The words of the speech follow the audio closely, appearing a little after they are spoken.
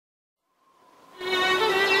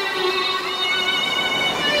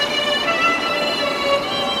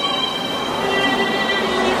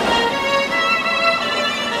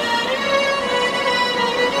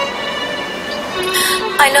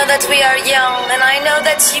I know that we are young, and I know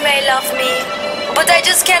that you may love me, but I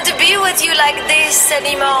just can't be with you like this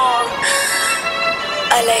anymore.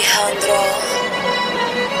 Alejandro.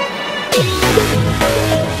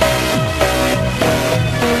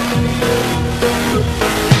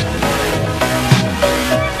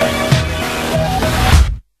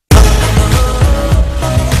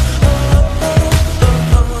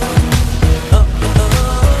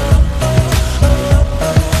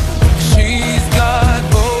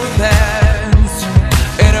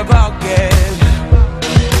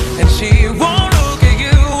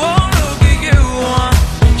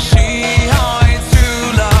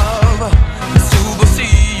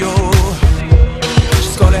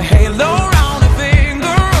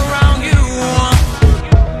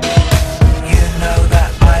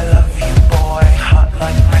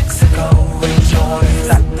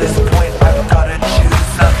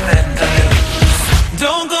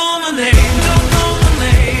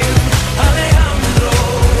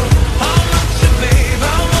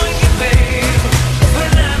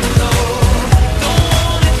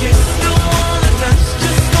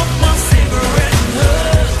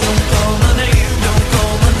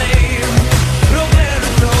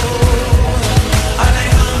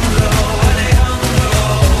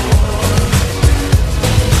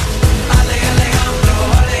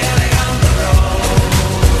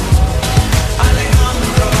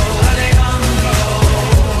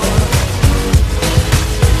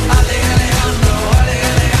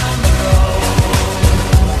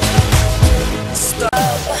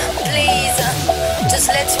 Just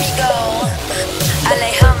let me go,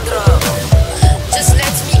 Alejandro. Just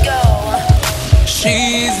let me go.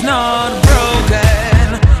 She's not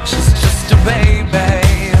broken, she's just a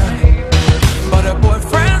baby. But her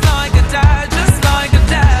boyfriend's like a dad, just like a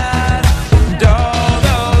dad. And all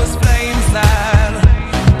those flames that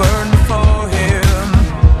burned before him,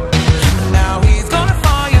 now he's gonna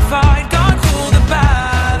firefight, gonna cool the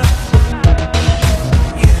bad.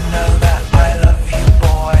 You know that I love you,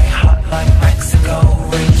 boy, hot like Mexico.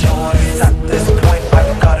 Rejoice at this point,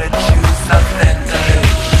 I've gotta choose nothing to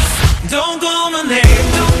lose. Don't call my name,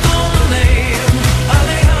 don't call my name,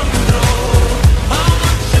 Alejandro. I'm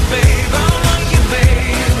not your babe, I'm not your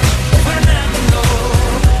babe, Fernando.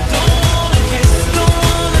 Don't wanna kiss, don't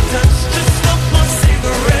wanna touch, just smoke my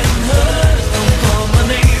cigarette and hush. Don't call my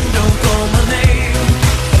name, don't call my name,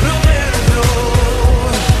 Roberto,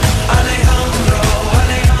 Alejandro,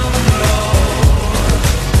 Alejandro,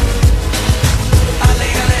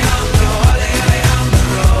 Alejandro, Alejandro, Alejandro,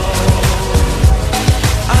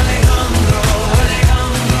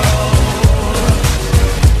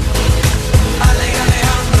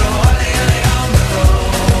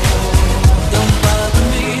 Don't bother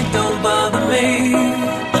me, don't bother me,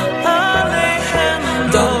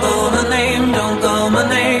 Alejandro. Don't call my name, don't call my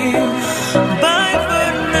name, bye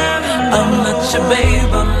Fernando. I'm not your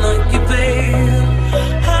babe, I'm not your babe,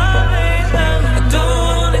 Alejandro. I don't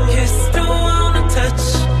wanna kiss, don't wanna touch,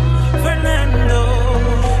 Fernando.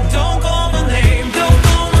 Don't call my name, don't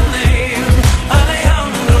call my name,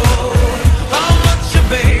 Alejandro. I'm not your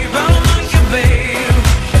babe, I'm not your babe,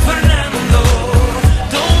 Fernando.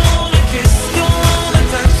 Don't wanna kiss, don't wanna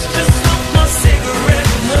touch, just smoke my cigarette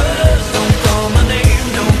and hush. Don't call my name,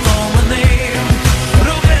 don't call my name,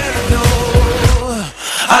 Roberto,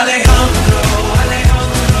 Alejandro.